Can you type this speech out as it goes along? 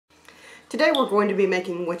Today we're going to be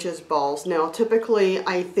making witches' balls. Now typically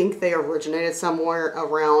I think they originated somewhere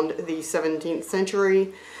around the 17th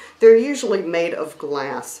century. They're usually made of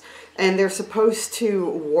glass and they're supposed to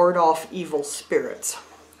ward off evil spirits.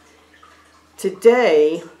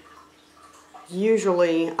 Today,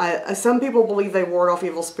 usually, some people believe they ward off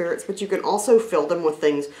evil spirits, but you can also fill them with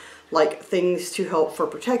things like things to help for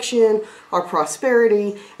protection or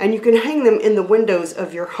prosperity, and you can hang them in the windows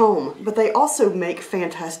of your home. But they also make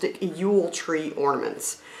fantastic Yule tree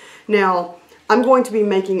ornaments. Now, I'm going to be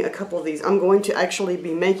making a couple of these. I'm going to actually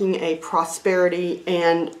be making a prosperity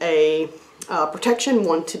and a protection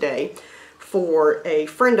one today for a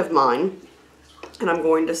friend of mine, and I'm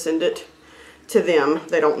going to send it to them.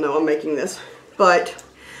 They don't know I'm making this, but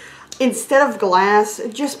instead of glass,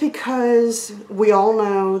 just because we all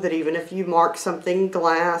know that even if you mark something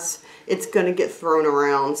glass, it's going to get thrown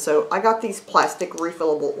around. So I got these plastic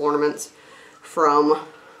refillable ornaments from,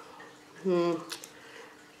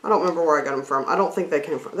 I don't remember where I got them from. I don't think they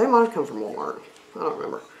came from, they might have come from Walmart. I don't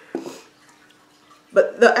remember.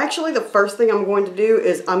 But actually the first thing I'm going to do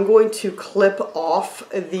is I'm going to clip off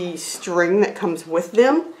the string that comes with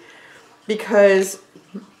them, because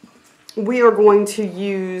we are going to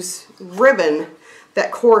use ribbon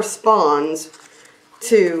that corresponds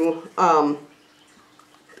to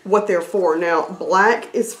what they're for. Now,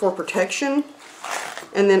 black is for protection,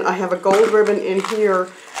 and then I have a gold ribbon in here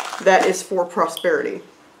that is for prosperity.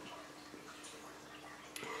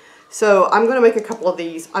 So I'm going to make a couple of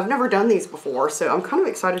these. I've never done these before, so I'm kind of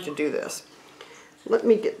excited to do this. Let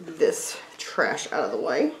me get this trash out of the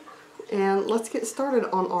way, and let's get started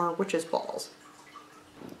on our witches' balls.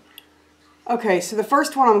 Okay, so the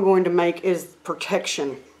first one I'm going to make is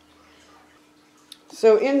protection.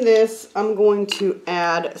 So in this, I'm going to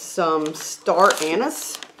add some star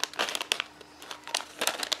anise.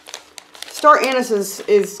 Star anise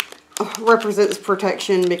represents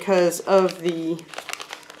protection because of the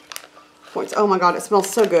points. Oh my god, it smells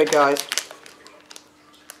so good, guys.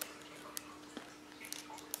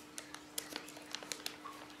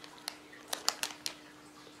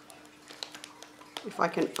 If I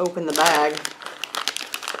can open the bag.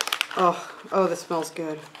 Oh, this smells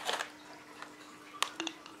good.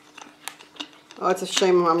 Oh, it's a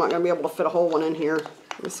shame I'm not going to be able to fit a whole one in here.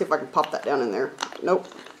 Let me see if I can pop that down in there. Nope.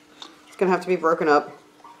 It's going to have to be broken up.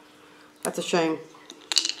 That's a shame.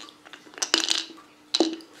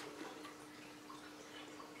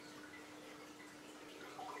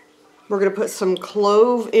 We're going to put some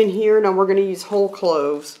clove in here. Now we're going to use whole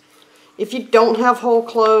cloves. If you don't have whole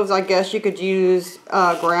cloves, I guess you could use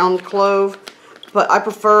ground clove, but I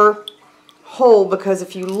prefer whole because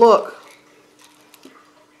if you look,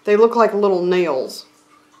 they look like little nails.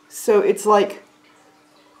 So it's like,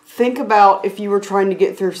 think about if you were trying to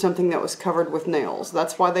get through something that was covered with nails.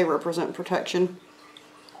 That's why they represent protection.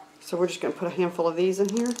 So we're just going to put a handful of these in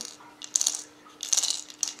here.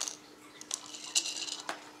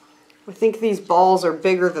 I think these balls are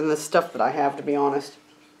bigger than the stuff that I have, to be honest.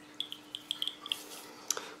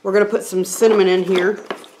 We're going to put some cinnamon in here.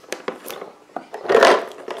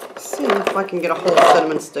 See if I can get a whole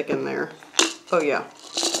cinnamon stick in there. Oh yeah.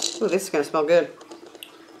 Oh, this is going to smell good.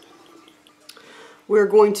 We're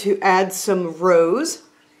going to add some rose.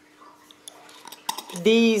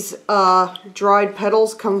 These dried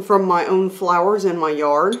petals come from my own flowers in my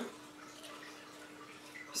yard.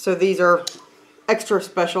 So these are extra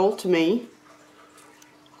special to me.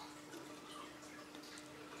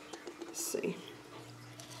 Let's see.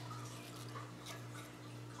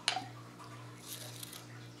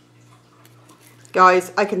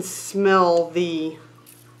 Guys, I can smell the...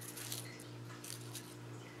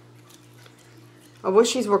 I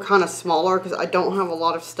wish these were kind of smaller because I don't have a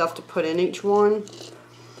lot of stuff to put in each one.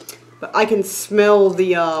 But I can smell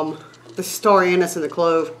the star anise and the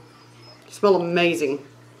clove. They smell amazing.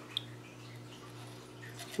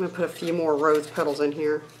 I'm going to put a few more rose petals in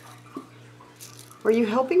here. Are you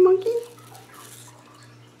helping, monkey?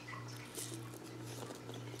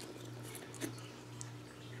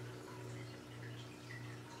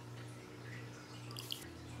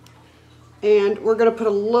 And we're going to put a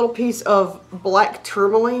little piece of black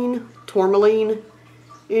tourmaline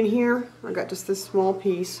in here. I got just this small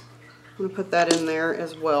piece. I'm going to put that in there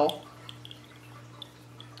as well.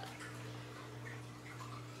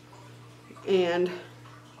 And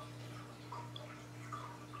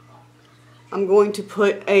I'm going to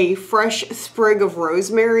put a fresh sprig of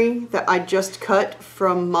rosemary that I just cut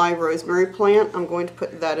from my rosemary plant. I'm going to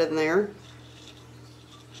put that in there.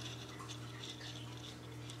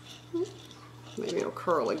 Maybe it'll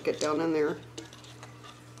curl and get down in there.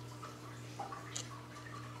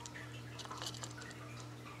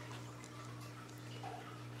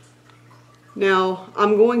 Now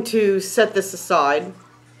I'm going to set this aside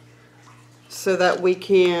so that we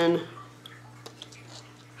can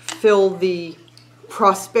fill the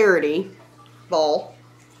prosperity ball.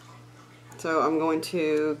 So I'm going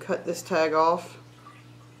to cut this tag off.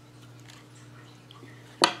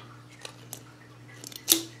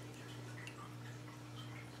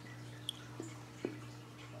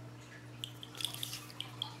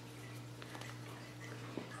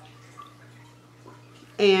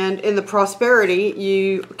 And in the prosperity,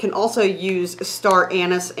 you can also use star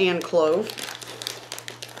anise and clove.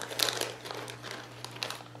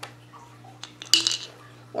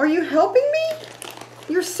 Are you helping me?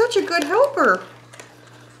 You're such a good helper.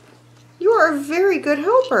 You are a very good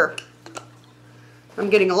helper.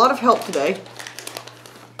 I'm getting a lot of help today.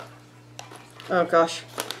 Oh gosh.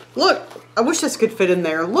 Look, I wish this could fit in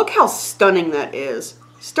there. Look how stunning that is.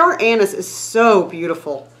 Star anise is so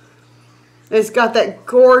beautiful. It's got that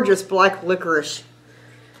gorgeous black licorice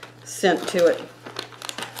scent to it.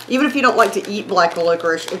 Even if you don't like to eat black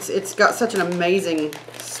licorice, it's got such an amazing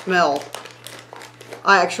smell.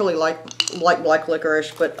 I actually like black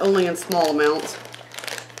licorice, but only in small amounts.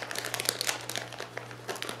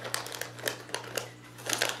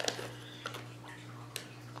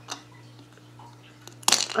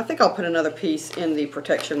 I think I'll put another piece in the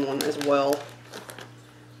protection one as well,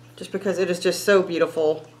 just because it is just so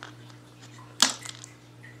beautiful.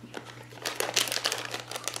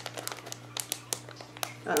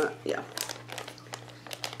 Yeah.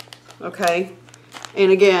 Okay.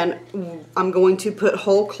 And again, I'm going to put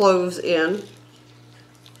whole cloves in.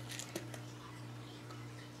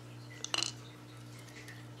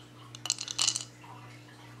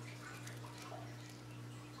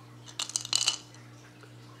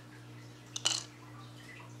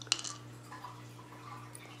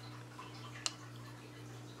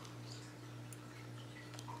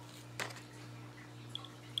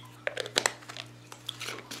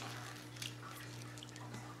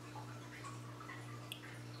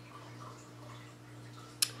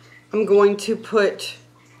 I'm going to put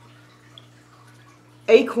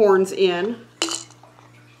acorns in.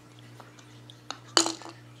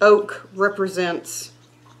 Oak represents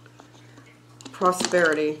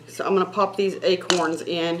prosperity. So I'm going to pop these acorns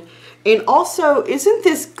in. And also, isn't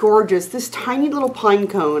this gorgeous? This tiny little pine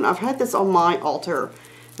cone. I've had this on my altar.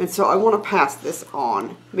 And so I want to pass this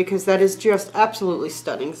on because that is just absolutely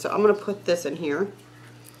stunning. So I'm going to put this in here.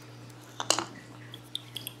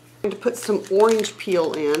 I'm going to put some orange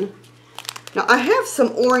peel in. Now I have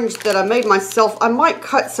some orange that I made myself. I might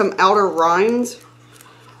cut some outer rinds,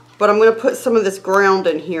 but I'm going to put some of this ground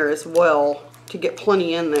in here as well to get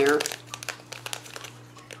plenty in there.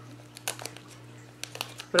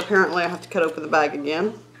 But apparently I have to cut open the bag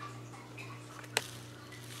again.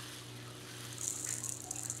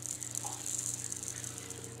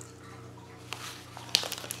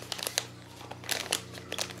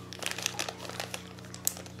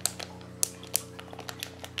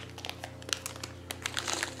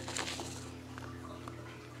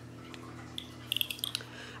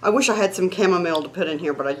 I wish I had some chamomile to put in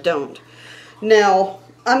here, but I don't. Now,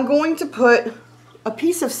 I'm going to put a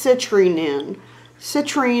piece of citrine in.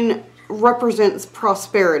 Citrine represents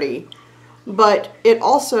prosperity, but it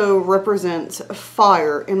also represents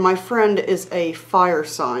fire, and my friend is a fire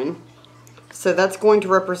sign. So that's going to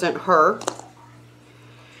represent her.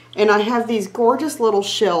 And I have these gorgeous little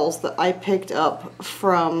shells that I picked up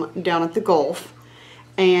from down at the Gulf.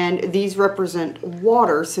 And these represent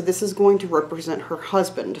water, so this is going to represent her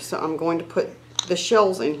husband. So I'm going to put the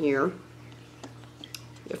shells in here,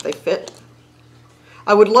 if they fit.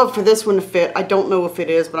 I would love for this one to fit. I don't know if it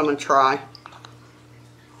is, but I'm going to try.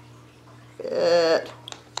 Fit.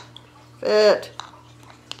 Fit.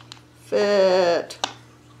 Fit.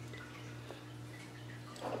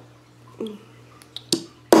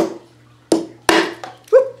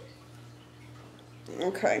 Whoop.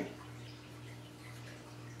 Okay.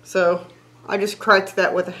 So I just cracked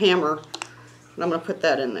that with a hammer, and I'm going to put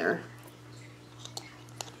that in there.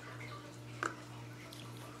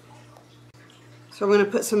 So I'm going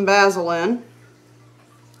to put some basil in.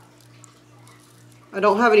 I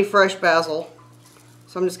don't have any fresh basil,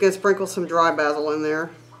 so I'm just going to sprinkle some dry basil in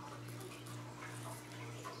there.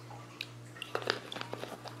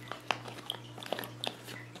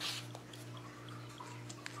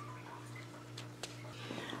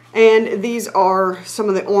 And these are some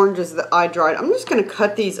of the oranges that I dried. I'm just going to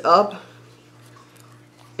cut these up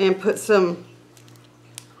and put some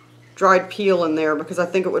dried peel in there because I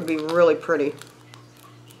think it would be really pretty.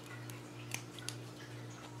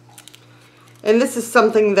 And this is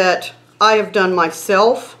something that I have done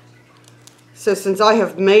myself. So since I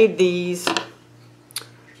have made these,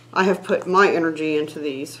 I have put my energy into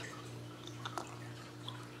these.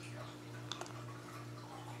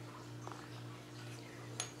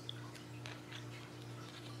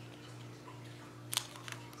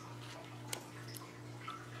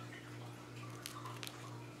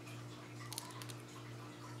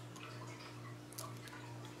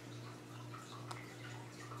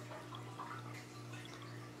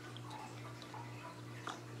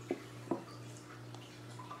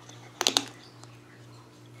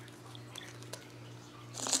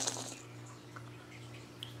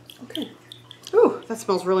 Okay. Ooh, that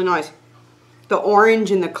smells really nice. The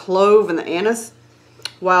orange and the clove and the anise.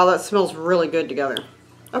 Wow, that smells really good together.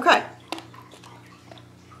 Okay.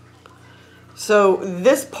 So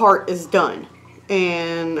this part is done.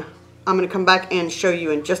 And I'm going to come back and show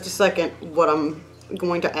you in just a second what I'm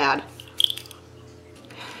going to add.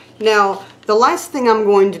 Now, the last thing I'm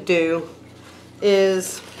going to do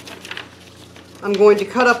is I'm going to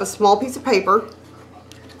cut up a small piece of paper.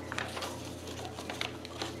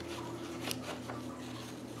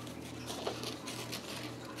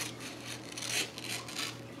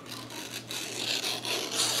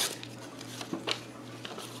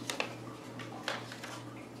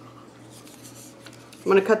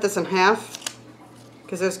 I'm going to cut this in half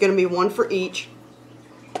because there's going to be one for each.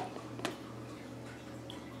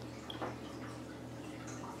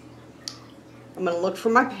 I'm going to look for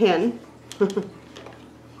my pen.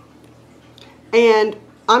 And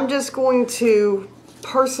I'm just going to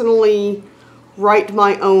personally write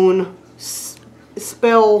my own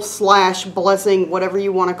spell slash blessing, whatever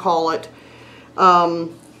you want to call it,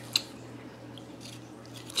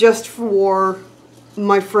 just for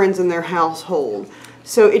my friends in their household.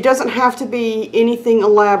 So it doesn't have to be anything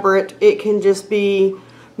elaborate. It can just be,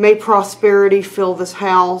 may prosperity fill this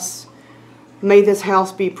house. May this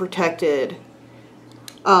house be protected.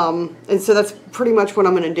 And so that's pretty much what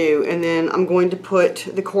I'm going to do. And then I'm going to put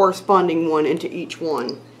the corresponding one into each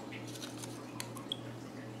one.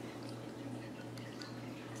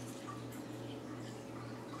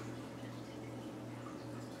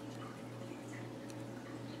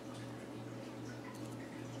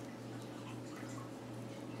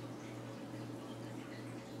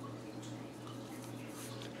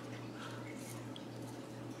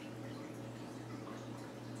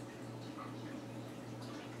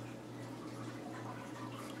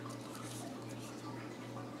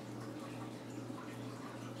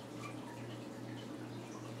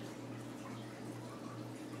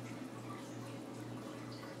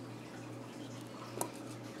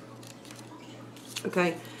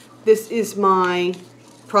 Okay, this is my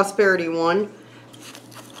prosperity one.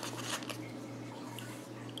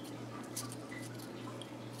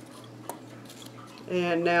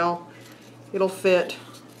 And now it'll fit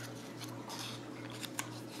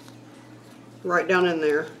right down in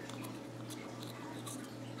there.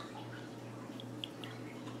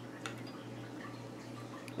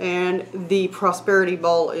 And the prosperity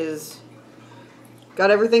ball is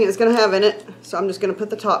got everything it's going to have in it, so I'm just going to put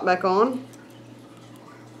the top back on.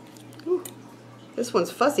 Ooh, this one's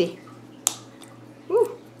fuzzy.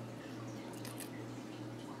 Ooh.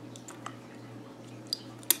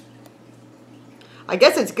 I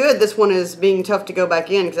guess it's good this one is being tough to go back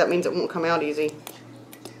in because that means it won't come out easy.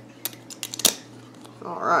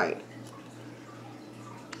 Alright.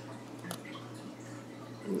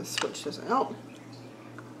 Let's switch this out.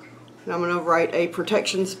 And I'm going to write a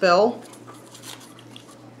protection spell.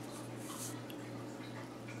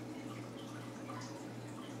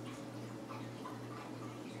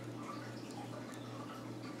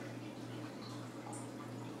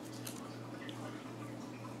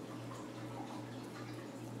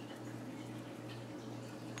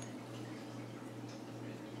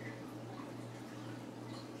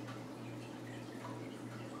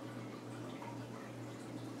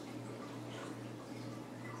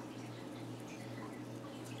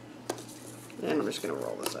 And I'm just going to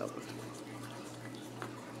roll this up.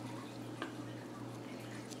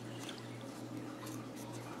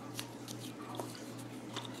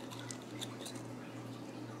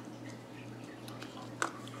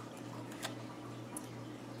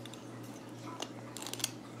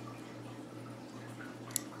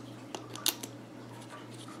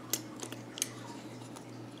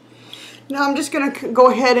 Now I'm just going to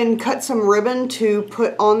go ahead and cut some ribbon to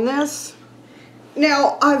put on this.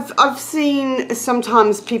 Now I've seen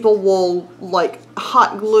sometimes people will like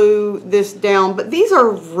hot glue this down, but these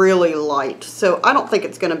are really light, so I don't think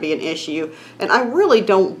it's going to be an issue. And I really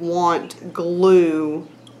don't want glue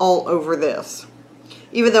all over this,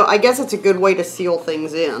 even though I guess it's a good way to seal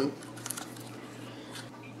things in.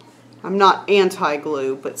 I'm not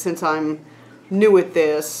anti-glue, but since I'm new at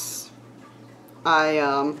this,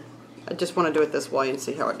 I just want to do it this way and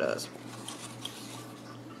see how it does.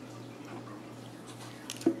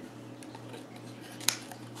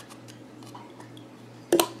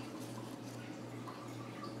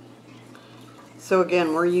 So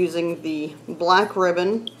again, we're using the black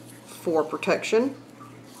ribbon for protection.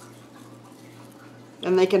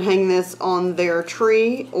 And they can hang this on their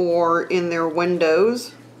tree or in their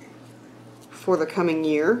windows for the coming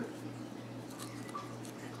year.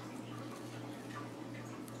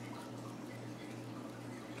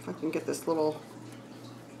 If I can get this little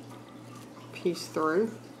piece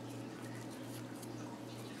through.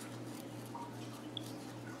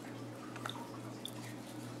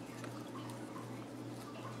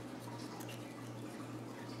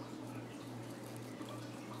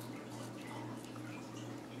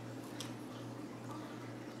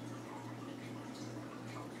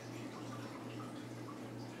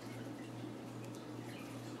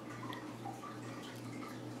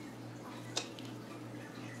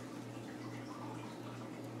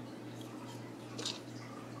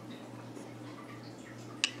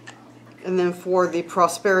 And then for the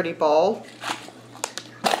prosperity ball,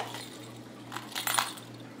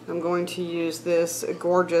 I'm going to use this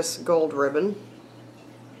gorgeous gold ribbon.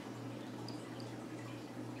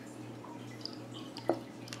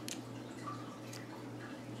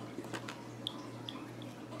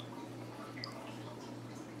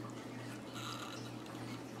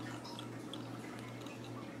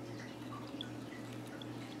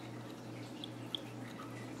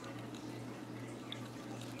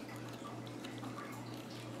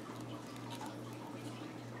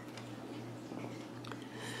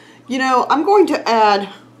 You know, I'm going to add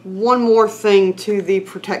one more thing to the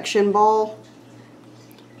protection ball.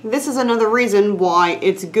 This is another reason why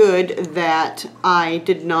it's good that I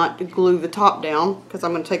did not glue the top down, because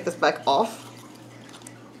I'm going to take this back off.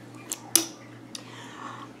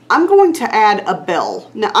 I'm going to add a bell.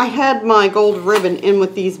 Now, I had my gold ribbon in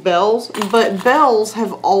with these bells, but bells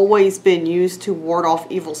have always been used to ward off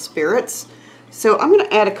evil spirits. So I'm going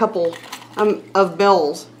to add a couple of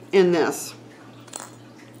bells in this.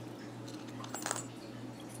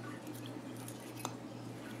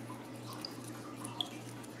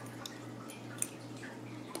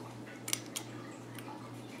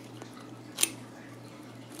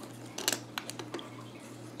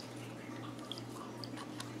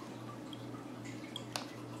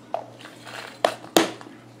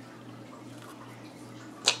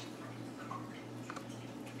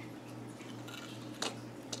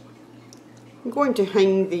 I'm going to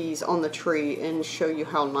hang these on the tree and show you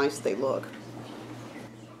how nice they look.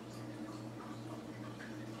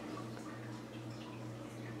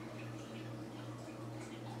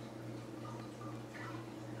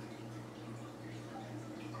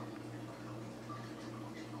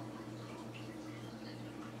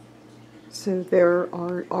 So there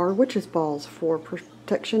are our witches' balls for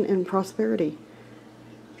protection and prosperity.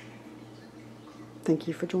 Thank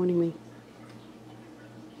you for joining me.